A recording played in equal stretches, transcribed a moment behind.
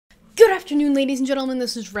Good afternoon, ladies and gentlemen,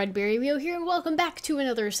 this is Redberryweo here, and welcome back to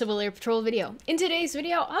another Civil Air Patrol video. In today's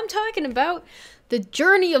video, I'm talking about the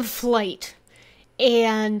journey of flight,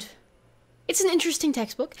 and it's an interesting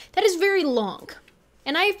textbook that is very long.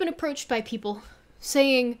 And I have been approached by people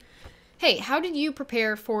saying, hey, how did you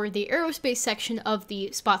prepare for the aerospace section of the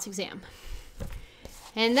SPAATZ exam?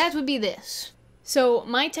 And that would be this. So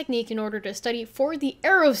my technique in order to study for the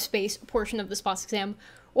aerospace portion of the SPAATZ exam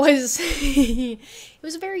was it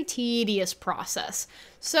was a very tedious process.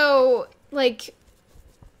 So, like,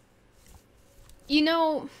 you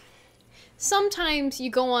know, sometimes you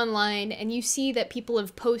go online and you see that people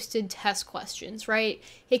have posted test questions, right?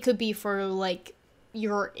 It could be for, like,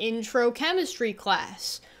 your intro chemistry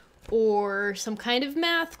class or some kind of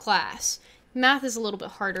math class. Math is a little bit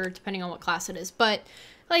harder depending on what class it is, but,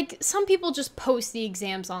 like, some people just post the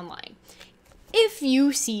exams online. If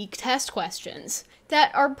you see test questions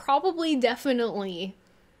that are probably definitely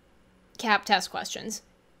cap test questions,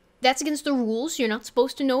 that's against the rules. You're not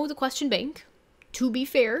supposed to know the question bank, to be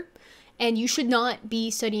fair, and you should not be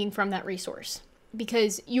studying from that resource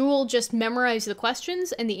because you will just memorize the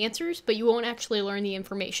questions and the answers, but you won't actually learn the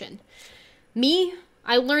information. Me,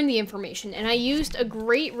 I learned the information, and I used a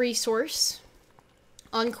great resource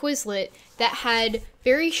on Quizlet that had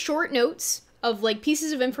very short notes of, like,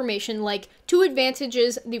 pieces of information, like 2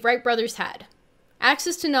 advantages the Wright brothers had: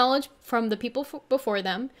 access to knowledge from the people before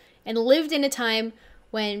them, and lived in a time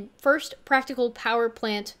when first practical power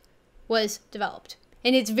plant was developed.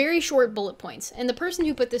 And it's very short bullet points. And the person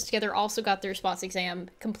who put this together also got their SPAATZ exam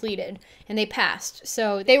completed, and they passed.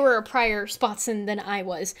 So they were a prior SPAATZan than I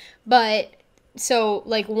was. But, so,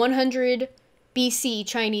 like, 100 BC,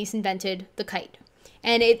 Chinese invented the kite.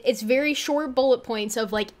 And it's very short bullet points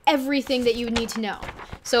of, like, everything that you would need to know.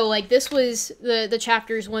 So, like, this was the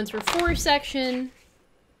chapters 1 through 4 section.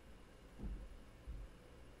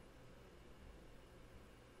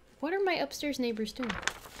 What are my upstairs neighbors doing?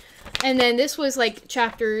 And then this was, like,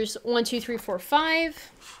 chapters 1, 2, 3, 4,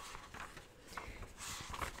 5.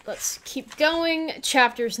 Let's keep going.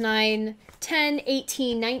 Chapters 9, 10,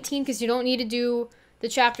 18, 19, because you don't need to do the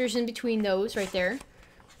chapters in between those right there.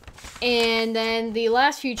 And then the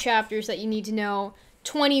last few chapters that you need to know,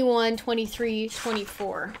 21, 23,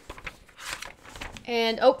 24.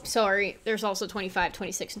 And, oh, sorry, there's also 25,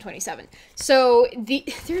 26, and 27. So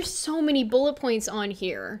there's so many bullet points on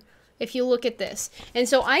here, if you look at this. And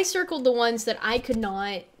so I circled the ones that I could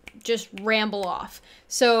not just ramble off.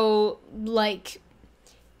 So, like,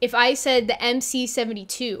 if I said the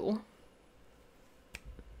MC-72,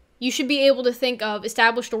 you should be able to think of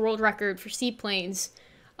established a world record for seaplanes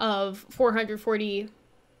of 440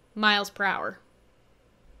 miles per hour.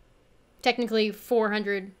 Technically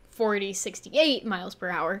 440.68 miles per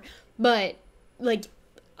hour, but, like,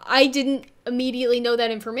 I didn't immediately know that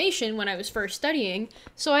information when I was first studying,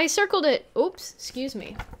 so I circled it. Oops, excuse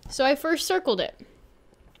me. So I first circled it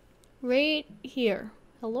right here.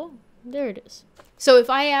 Hello, there it is. So if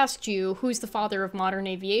I asked you who's the father of modern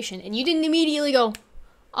aviation, and you didn't immediately go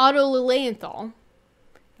Otto Lilienthal,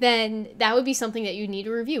 then that would be something that you need to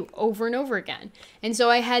review over and over again. And so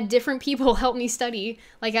I had different people help me study.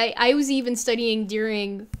 Like, I was even studying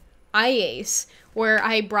during IACE, where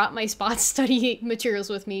I brought my SPAATZ study materials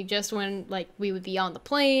with me just when, like, we would be on the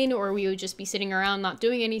plane or we would just be sitting around not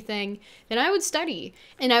doing anything. Then I would study,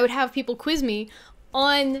 and I would have people quiz me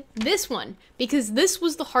on this one, because this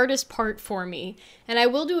was the hardest part for me. And I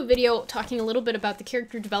will do a video talking a little bit about the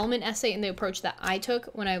character development essay and the approach that I took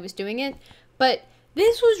when I was doing it. But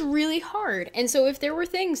this was really hard, and so if there were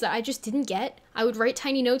things that I just didn't get, I would write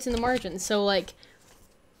tiny notes in the margins. So, like,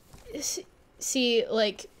 see,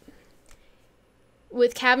 like,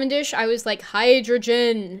 with Cavendish, I was like,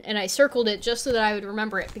 hydrogen, and I circled it just so that I would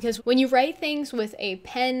remember it, because when you write things with a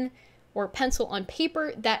pen or pencil on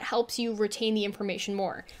paper, that helps you retain the information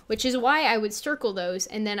more, which is why I would circle those,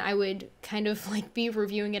 and then I would kind of, like, be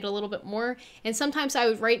reviewing it a little bit more. And sometimes I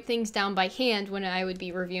would write things down by hand when I would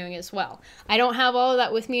be reviewing as well. I don't have all of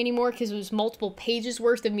that with me anymore because it was multiple pages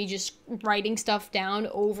worth of me just writing stuff down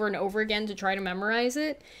over and over again to try to memorize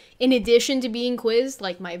it. In addition to being quizzed,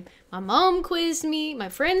 like, my mom quizzed me, my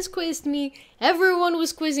friends quizzed me, everyone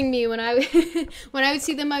was quizzing me. When I when I would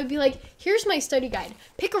see them, I would be like, here's my study guide.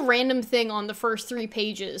 Pick a random thing on the first 3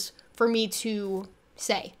 pages for me to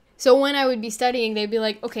say. So when I would be studying, they'd be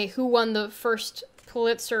like, okay, who won the first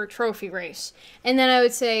Pulitzer Trophy race? And then I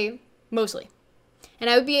would say, Mosley. And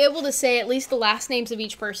I would be able to say at least the last names of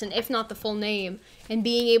each person, if not the full name, and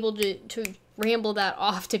being able to ramble that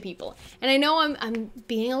off to people. And I know I'm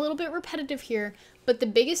being a little bit repetitive here, but the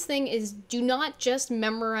biggest thing is do not just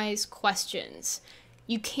memorize questions.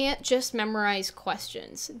 You can't just memorize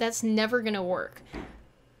questions. That's never going to work.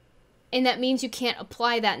 And that means you can't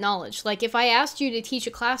apply that knowledge. Like, if I asked you to teach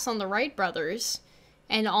a class on the Wright brothers,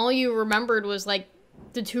 and all you remembered was, like,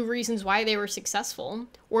 the 2 reasons why they were successful,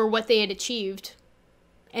 or what they had achieved,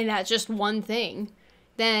 and that's just one thing,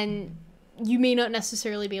 then you may not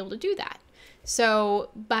necessarily be able to do that. So,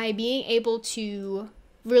 by being able to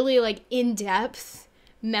really, like, in-depth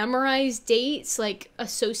memorize dates, like,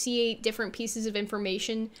 associate different pieces of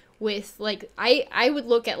information with, like, I would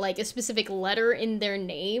look at, like, a specific letter in their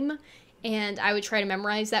name, and I would try to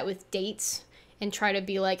memorize that with dates, and try to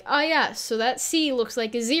be like, oh yeah, so that C looks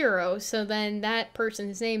like a 0, so then that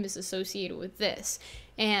person's name is associated with this.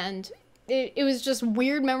 And it was just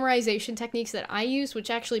weird memorization techniques that I used,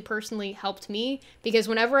 which actually personally helped me, because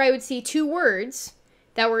whenever I would see 2 words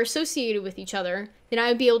that were associated with each other, then I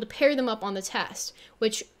would be able to pair them up on the test,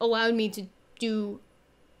 which allowed me to do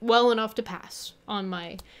well enough to pass on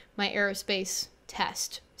my aerospace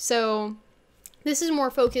test. So this is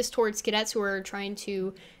more focused towards cadets who are trying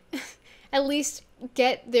to at least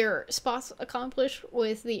get their SPAATZ accomplished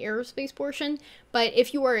with the aerospace portion. But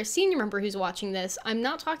if you are a senior member who's watching this, I'm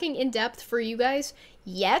not talking in depth for you guys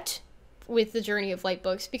yet with the Journey of Flight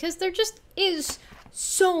books, because there just is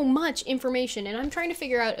so much information, and I'm trying to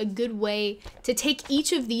figure out a good way to take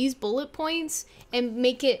each of these bullet points and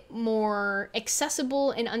make it more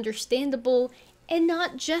accessible and understandable, and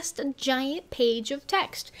not just a giant page of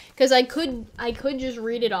text. Because I could just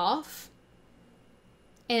read it off,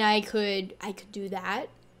 and I could do that.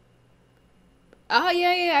 Oh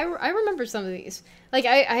yeah, I remember some of these. Like,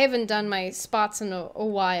 I haven't done my SPAATZ in a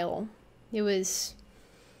while. It was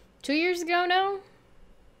 2 years ago now.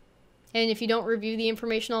 And if you don't review the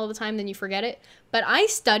information all the time, then you forget it. But I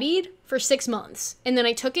studied for 6 months, and then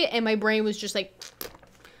I took it, and my brain was just like,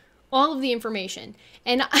 all of the information.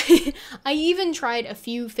 And I even tried a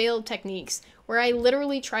few failed techniques where I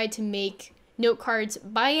literally tried to make note cards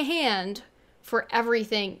by hand for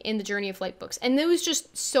everything in the Journey of Flight books. And there was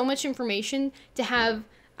just so much information to have.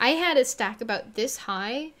 I had a stack about this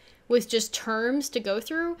high with just terms to go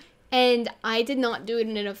through, and I did not do it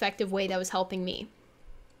in an effective way that was helping me.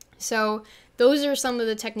 So those are some of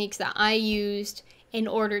the techniques that I used in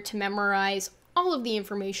order to memorize all of the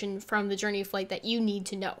information from the Journey of Flight that you need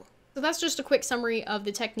to know. So that's just a quick summary of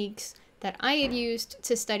the techniques that I had used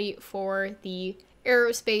to study for the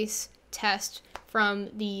aerospace test from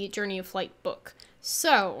the Journey of Flight book.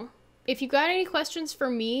 So if you got any questions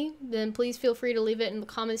for me, then please feel free to leave it in the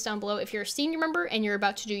comments down below. If you're a senior member and you're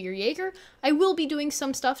about to do your Jaeger, I will be doing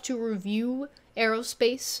some stuff to review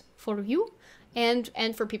aerospace for you. And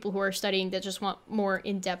for people who are studying that just want more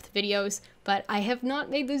in-depth videos, but I have not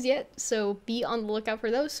made those yet, so be on the lookout for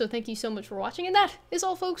those. So thank you so much for watching, and that is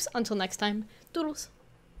all, folks. Until next time, doodles.